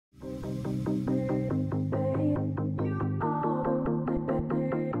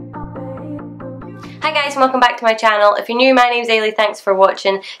Hi guys, and welcome back to my channel. If you're new, my name's Ailey, thanks for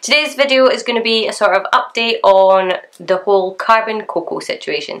watching. Today's video is going to be a sort of update on the whole Carbon Coco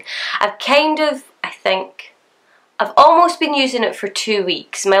situation. I've almost been using it for 2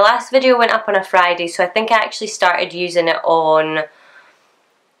 weeks. My last video went up on a Friday, so I think I actually started using it on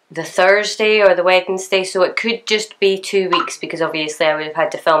the Thursday or the Wednesday, so it could just be 2 weeks because obviously I would have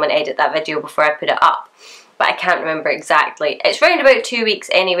had to film and edit that video before I put it up. But I can't remember exactly. It's round about 2 weeks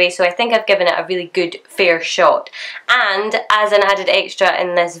anyway, so I think I've given it a really good, fair shot. And as an added extra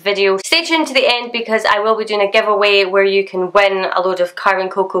in this video, stay tuned to the end because I will be doing a giveaway where you can win a load of Carbon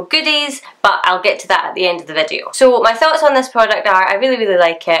Coco goodies, but I'll get to that at the end of the video. So my thoughts on this product are, I really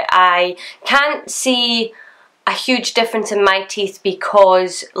like it. I can't see a huge difference in my teeth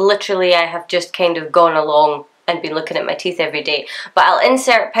because literally I have just kind of gone along and been looking at my teeth every day. But I'll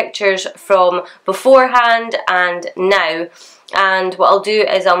insert pictures from beforehand and now, and what I'll do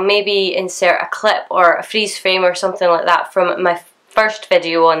is I'll maybe insert a clip or a freeze frame or something like that from my first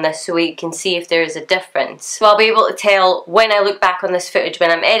video on this so you can see if there is a difference. So I'll be able to tell when I look back on this footage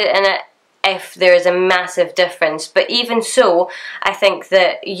when I'm editing it if there is a massive difference. But even so, I think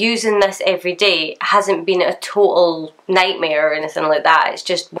that using this every day hasn't been a total nightmare or anything like that. It's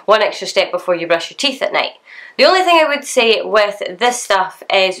just one extra step before you brush your teeth at night. The only thing I would say with this stuff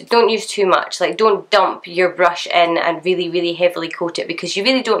is don't use too much. Like, don't dump your brush in and really heavily coat it because you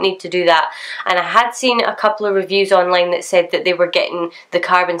really don't need to do that. And I had seen a couple of reviews online that said that they were getting the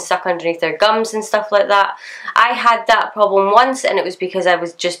carbon stuck underneath their gums and stuff like that. I had that problem once and it was because I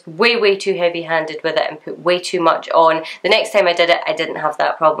was just way too heavy-handed with it and put way too much on. The next time I did it, I didn't have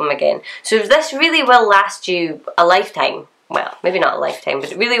that problem again. So this really will last you a lifetime. Well, maybe not a lifetime,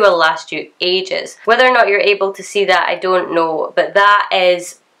 but it really will last you ages. Whether or not you're able to see that, I don't know, but that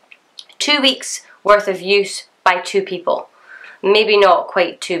is 2 weeks worth of use by 2 people. Maybe not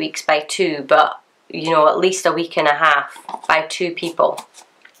quite 2 weeks by 2, but you know, at least a week and a half by 2 people.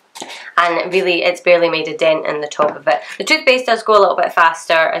 And really, it's barely made a dent in the top of it. The toothpaste does go a little bit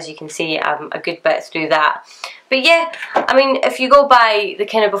faster, as you can see, a good bit through that. But yeah, I mean, if you go by the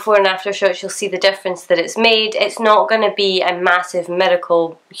kind of before and after shots, you'll see the difference that it's made. It's not going to be a massive,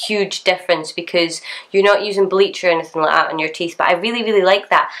 miracle, huge difference because you're not using bleach or anything like that on your teeth. But I really like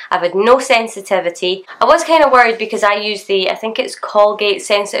that. I've had no sensitivity. I was kind of worried because I use I think it's Colgate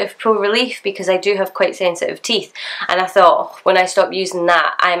Sensitive Pro Relief because I do have quite sensitive teeth. And I thought, oh, when I stop using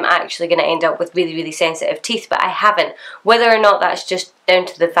that, I'm actually going to end up with really sensitive teeth. But I haven't. Whether or not that's just down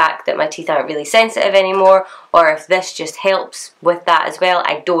to the fact that my teeth aren't really sensitive anymore, or if this just helps with that as well,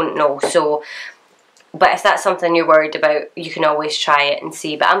 I don't know. So, but if that's something you're worried about, you can always try it and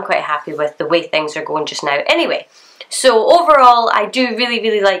see. But I'm quite happy with the way things are going just now anyway. So overall, I do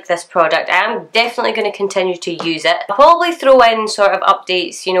really like this product. I am definitely going to continue to use it. I'll probably throw in sort of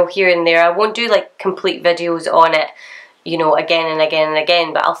updates, you know, here and there. I won't do like complete videos on it, you know, again and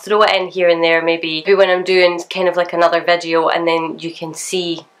again, but I'll throw it in here and there, maybe when I'm doing kind of like another video, and then you can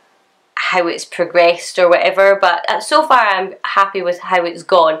see how it's progressed or whatever. But so far I'm happy with how it's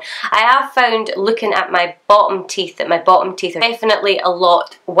gone. I have found, looking at my bottom teeth, that my bottom teeth are definitely a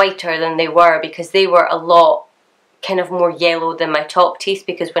lot whiter than they were because they were a lot kind of more yellow than my top teeth,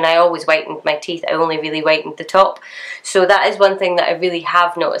 because when I always whitened my teeth, I only really whitened the top. So that is one thing that I really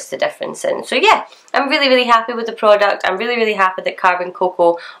have noticed the difference in. So yeah, I'm really happy with the product. I'm really happy that Carbon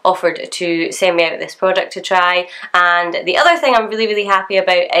Coco offered to send me out this product to try. And the other thing I'm really happy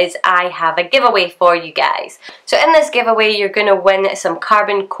about is I have a giveaway for you guys. So in this giveaway, you're going to win some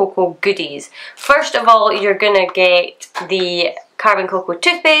Carbon Coco goodies. First of all, you're going to get the Carbon Coco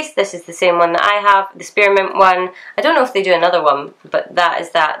toothpaste. This is the same one that I have, the spearmint one. I don't know if they do another one, but that is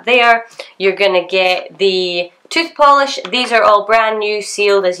that there. You're going to get the tooth polish. These are all brand new,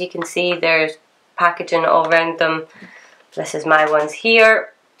 sealed. As you can see, there's packaging all around them. This is my ones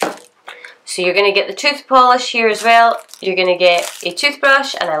here. So you're going to get the tooth polish here as well. You're going to get a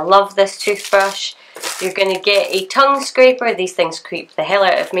toothbrush, and I love this toothbrush. You're going to get a tongue scraper. These things creep the hell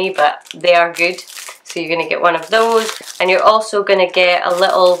out of me, but they are good. So you're going to get one of those, and you're also going to get a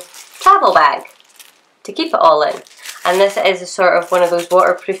little travel bag to keep it all in. And this is a sort of one of those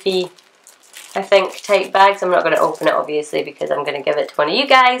waterproofy, I think, type bags. I'm not going to open it obviously because I'm going to give it to one of you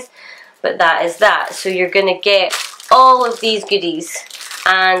guys, but that is that. So you're going to get all of these goodies,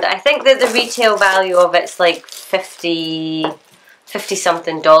 and I think that the retail value of it's like $50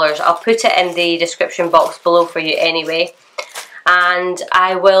 something. I'll put it in the description box below for you anyway. and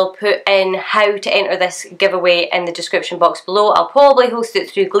I will put in how to enter this giveaway in the description box below. I'll probably host it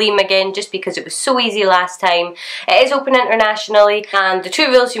through Gleam again just because it was so easy last time. It is open internationally, and the 2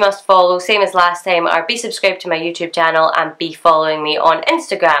 rules you must follow, same as last time, are be subscribed to my YouTube channel and be following me on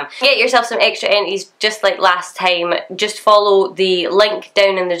Instagram. Get yourself some extra entries just like last time. Just follow the link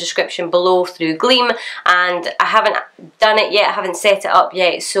down in the description below through Gleam, and I haven't done it yet, I haven't set it up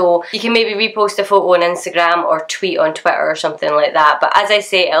yet, so you can maybe repost a photo on Instagram or tweet on Twitter or something like that. But as I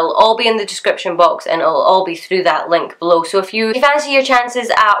say, it'll all be in the description box and it'll all be through that link below. So if you fancy your chances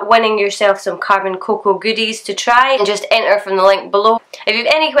at winning yourself some Carbon Coco goodies to try, and just enter from the link below. If you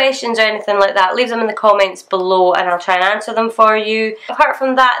have any questions or anything like that, leave them in the comments below and I'll try and answer them for you. Apart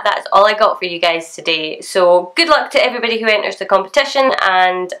from that, that's all I got for you guys today. So good luck to everybody who enters the competition,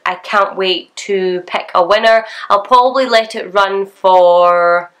 and I can't wait to pick a winner. I'll probably let it run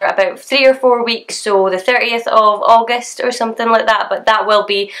for about 3 or 4 weeks, so the 30th of August or something like that, but that will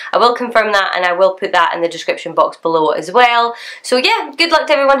be, I will confirm that and I will put that in the description box below as well. So yeah, good luck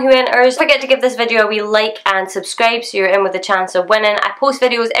to everyone who enters. Don't forget to give this video a wee like and subscribe so you're in with a chance of winning. I post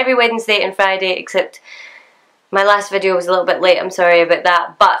videos every Wednesday and Friday, except my last video was a little bit late, I'm sorry about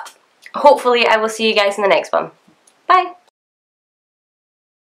that, but hopefully I will see you guys in the next one. Bye!